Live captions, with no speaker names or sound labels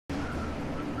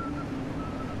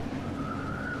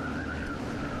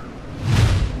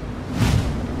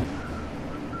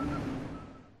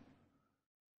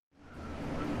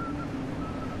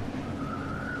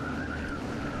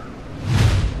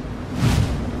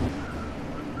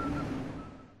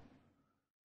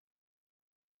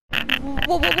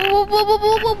Welcome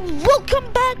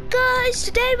back, guys.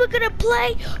 Today we're gonna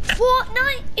play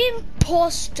Fortnite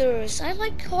Imposters. I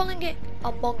like calling it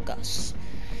Among Us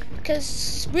because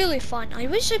it's really fun. I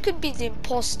wish I could be the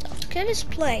imposter. Okay, let's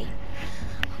play.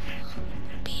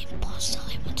 Be imposter.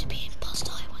 I want to be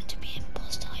imposter. I want to be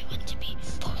imposter. I want to be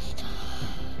imposter.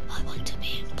 I want to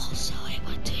be imposter. I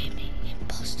want to be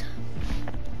imposter.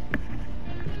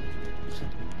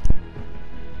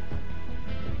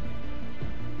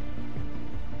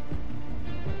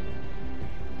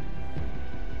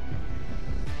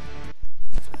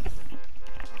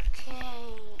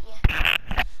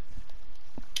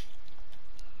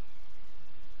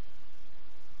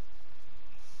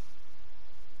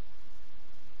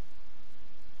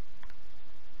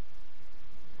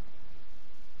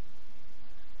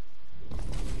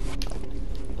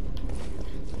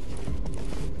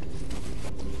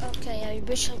 Okay, I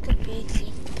wish I could be the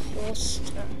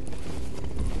imposter.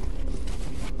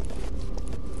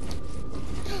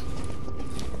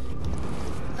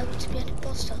 I want to be an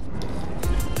imposter.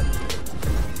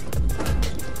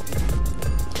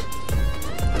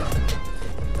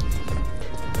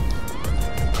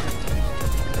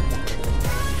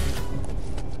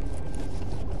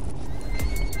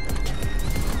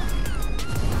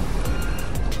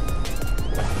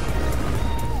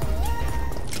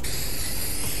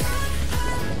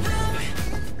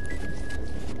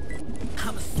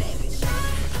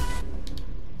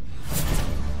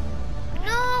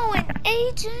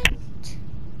 Agent?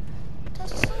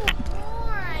 That's so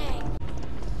boring.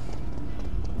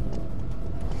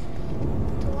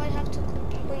 Do I have to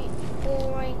complete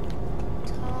boring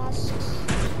tasks?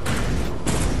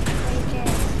 Okay.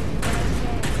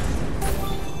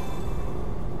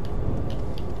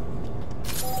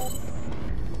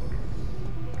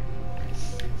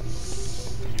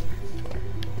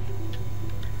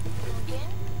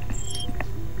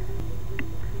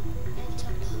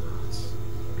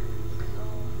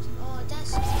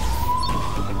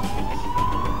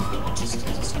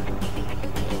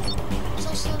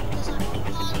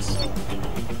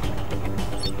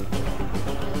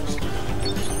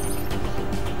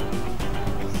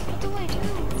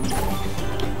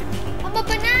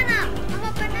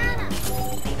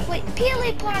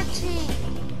 Peely party!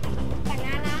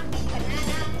 Banana.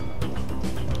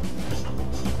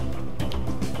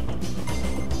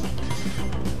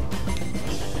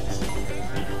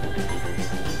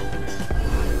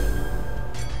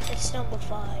 It's number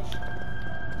 5.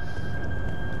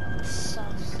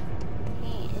 Sus.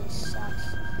 He is sus.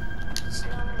 It's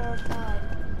number 5.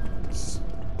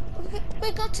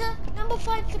 We got to number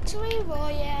 5 victory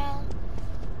royale.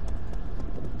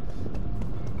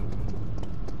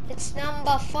 It's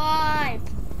number 5.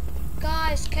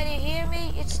 Guys, can you hear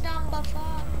me? It's number 5.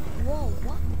 Whoa,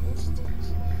 what is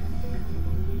this?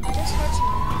 This hurts my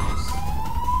eyes.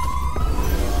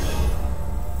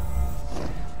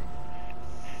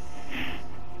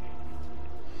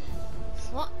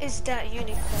 What is that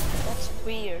unicorn? That's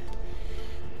weird.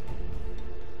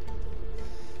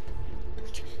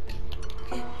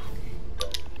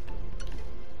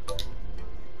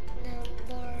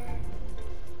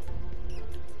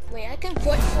 Wait, I can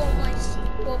vote for myself.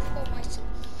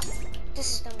 This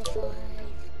is number 5.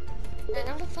 Now,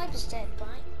 number 5 is dead,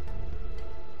 right?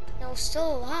 No,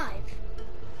 still alive.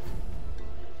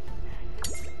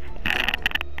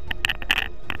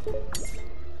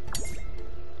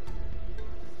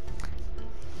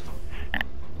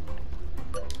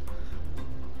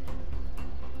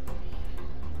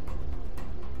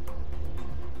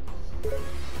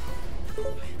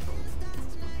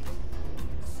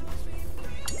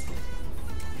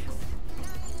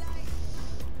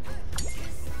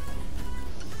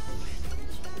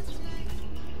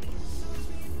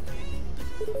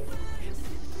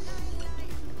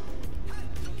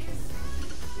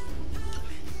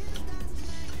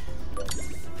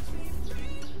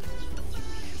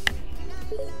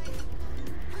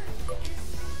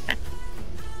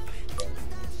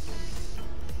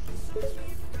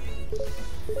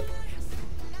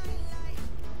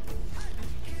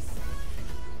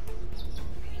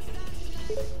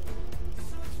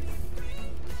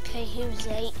 Okay, here's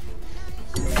 8.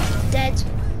 Dead.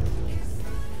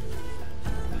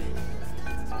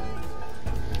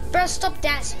 Bro, stop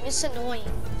dancing, it's annoying.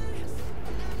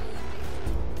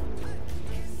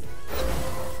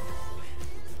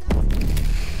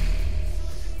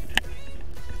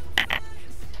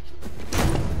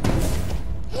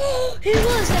 He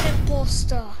was an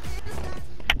imposter.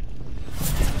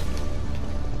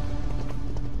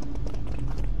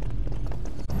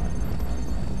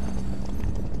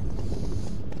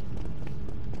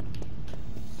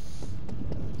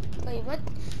 Wait, what?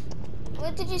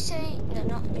 What did you say? No,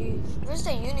 not you. Where's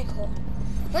the unicorn?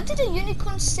 What did the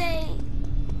unicorn say?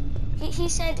 He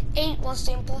said 8 was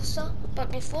the imposter, but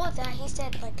before that he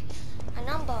said like a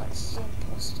number is the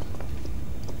imposter.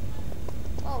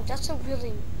 Oh, that's a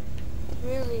really,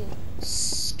 really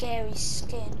scary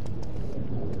skin.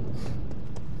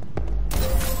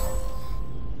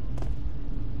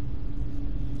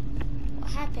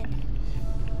 What happened?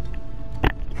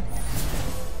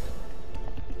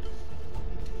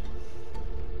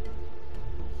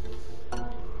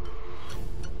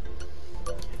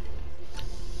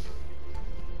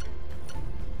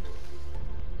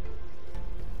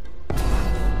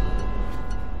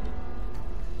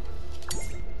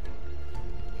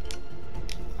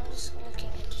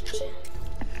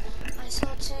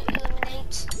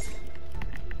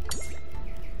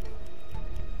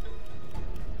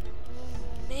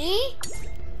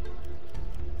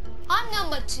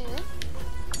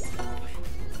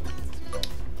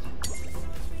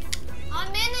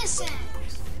 I'm innocent.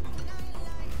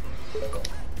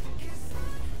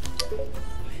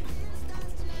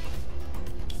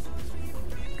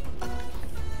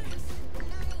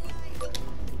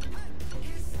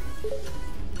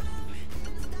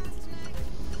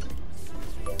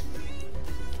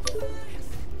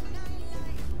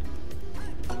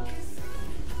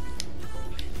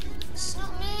 It's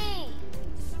not me.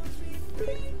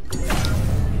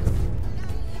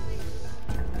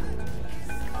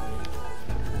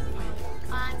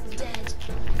 I'm dead.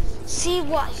 See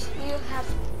what you have.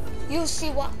 You see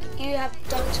what you have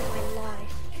done to my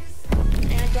life.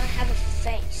 And I don't have a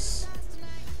face.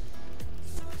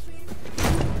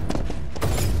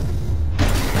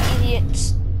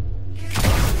 Idiots.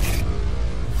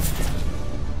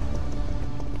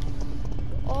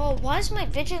 Oh, why is my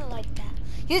vision like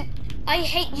that? I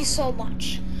hate you so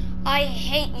much. I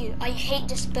hate you. I hate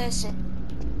this person.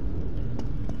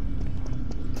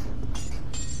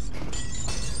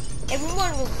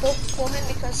 Everyone will vote for him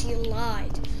because he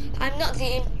lied. I'm not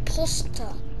the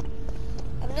imposter.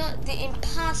 I'm not the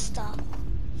imposter.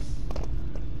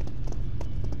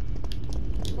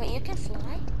 Wait, you can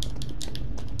fly?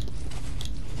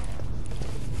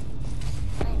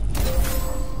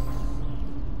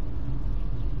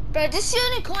 Bro, this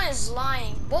unicorn is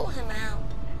lying. Vote him out.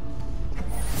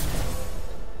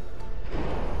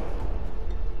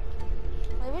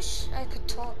 I wish I could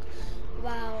talk.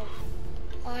 Wow,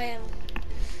 I am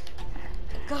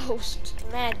a ghost.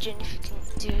 Imagine if you can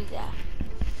do that.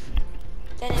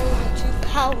 Then it would be too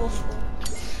powerful.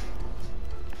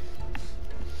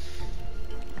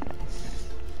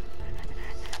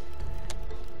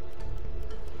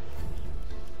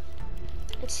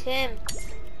 It's him.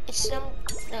 It's no,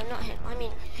 not him. I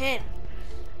mean him.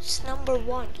 It's number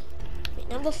 1. Wait,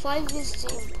 number 5 is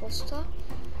the imposter.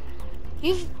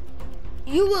 You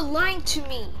were lying to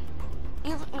me.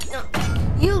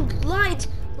 You lied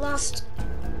last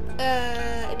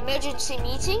emergency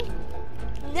meeting.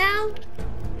 Now,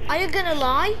 are you gonna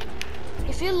lie?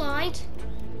 If you lied,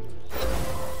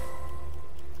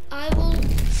 I will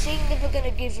say never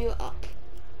gonna give you up.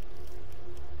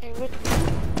 And you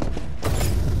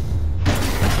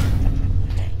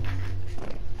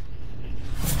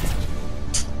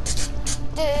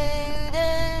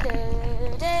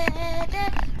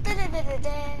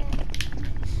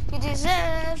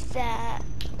deserve that,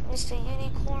 Mr.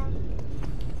 Unicorn.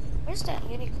 Where's that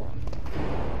unicorn?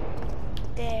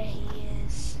 There he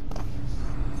is.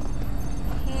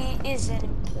 He is an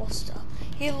imposter.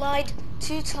 He lied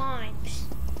 2 times.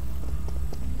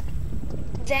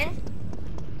 Then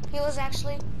he was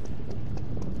actually.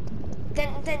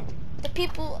 Then the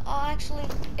people are actually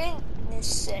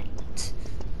innocent.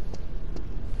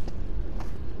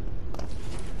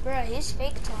 Bruh, he's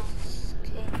fake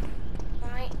talking,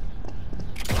 right?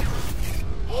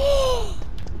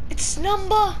 It's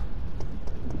number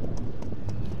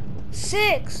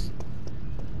 6.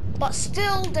 But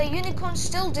still, the unicorn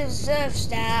still deserves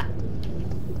that.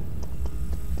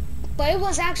 But it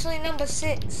was actually number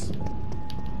 6.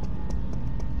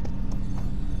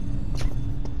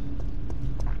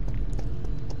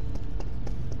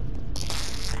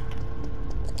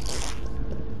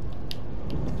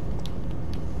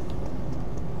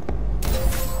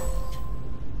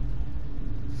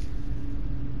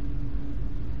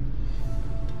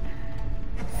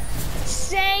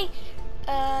 Say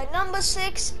number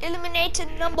 6 eliminated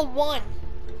number 1.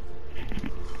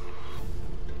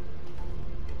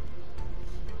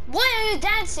 Why are you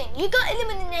dancing? You got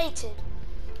eliminated.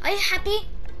 Are you happy?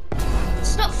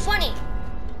 It's not funny.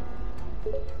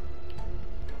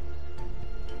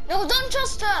 No, don't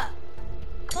trust her.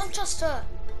 Don't trust her.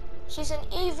 She's an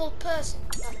evil person.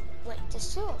 Oh, wait,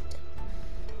 there's two of them.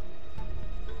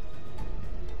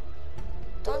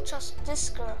 Don't trust this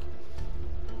girl.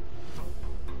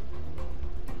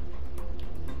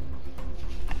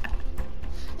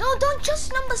 No, don't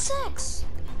trust number 6.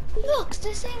 Look,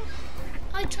 they're saying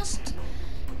I trust.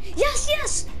 Yes,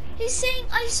 yes. He's saying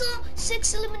I saw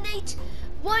 6 eliminate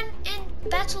 1 in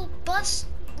battle bus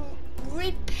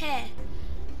repair.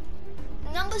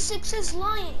 Number 6 is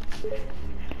lying.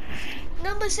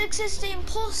 Number 6 is the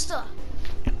imposter.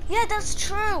 Yeah, that's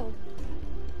true.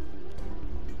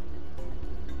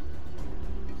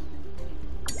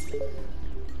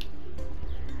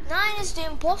 Nine is the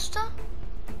imposter?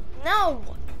 No.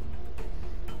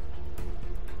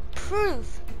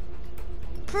 Prove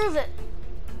it.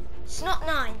 It's not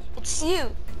 9, it's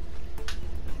you.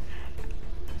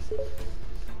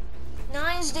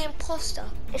 9 is the imposter.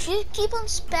 If you keep on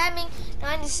spamming,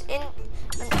 9 is in.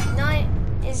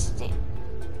 9 is the.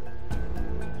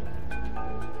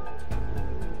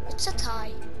 It's a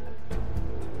tie.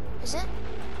 Is it?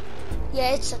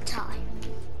 Yeah, it's a tie.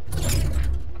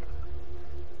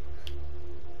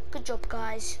 Good job,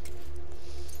 guys.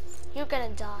 You're gonna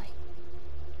die.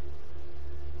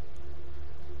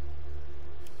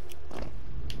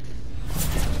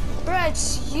 Bruh,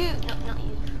 it's you. No, not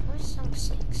you. Where's number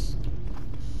 6?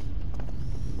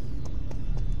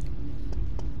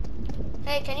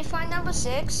 Hey, can you find number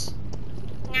 6?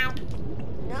 No.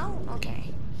 No?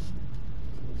 Okay.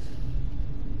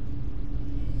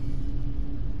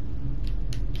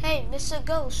 Hey, Mr.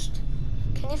 Ghost.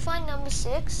 Can you find number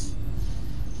 6?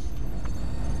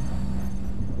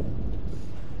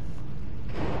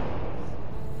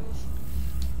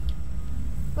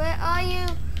 Where are you,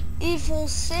 Evil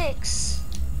 6?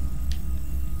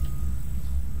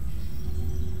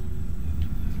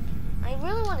 I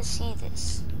really want to see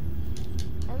this.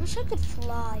 I wish I could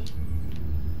fly.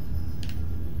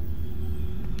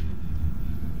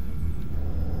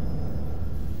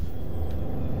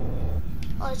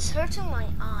 Oh, it's hurting my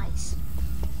eyes.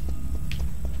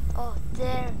 Oh,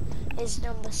 there is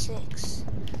number 6.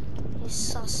 You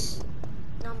sus.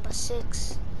 Number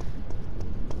 6.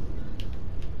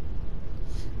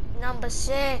 Number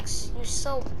 6, you're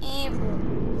so evil.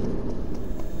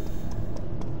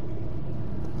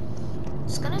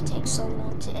 It's gonna take so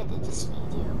long to edit this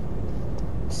video.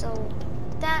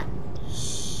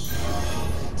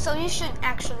 So you should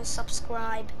actually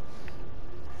subscribe.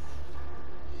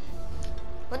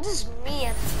 What does Mia mean?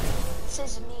 It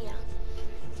says Mia.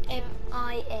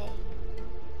 M-I-A.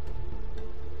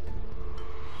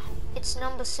 It's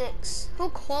number 6. Who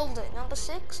called it? Number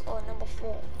 6 or number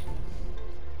 4?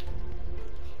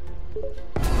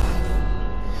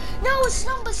 No, it's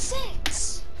number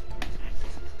 6.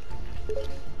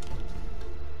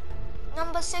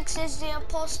 Number 6 is the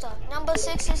imposter. Number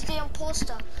 6 is the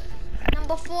imposter.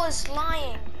 Number 4 is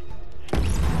lying.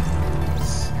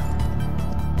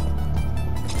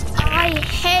 I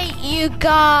hate you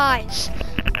guys.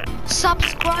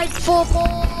 Subscribe for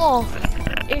more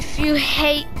if you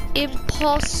hate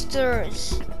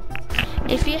imposters.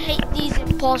 If you hate these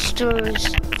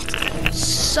imposters,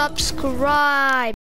 subscribe.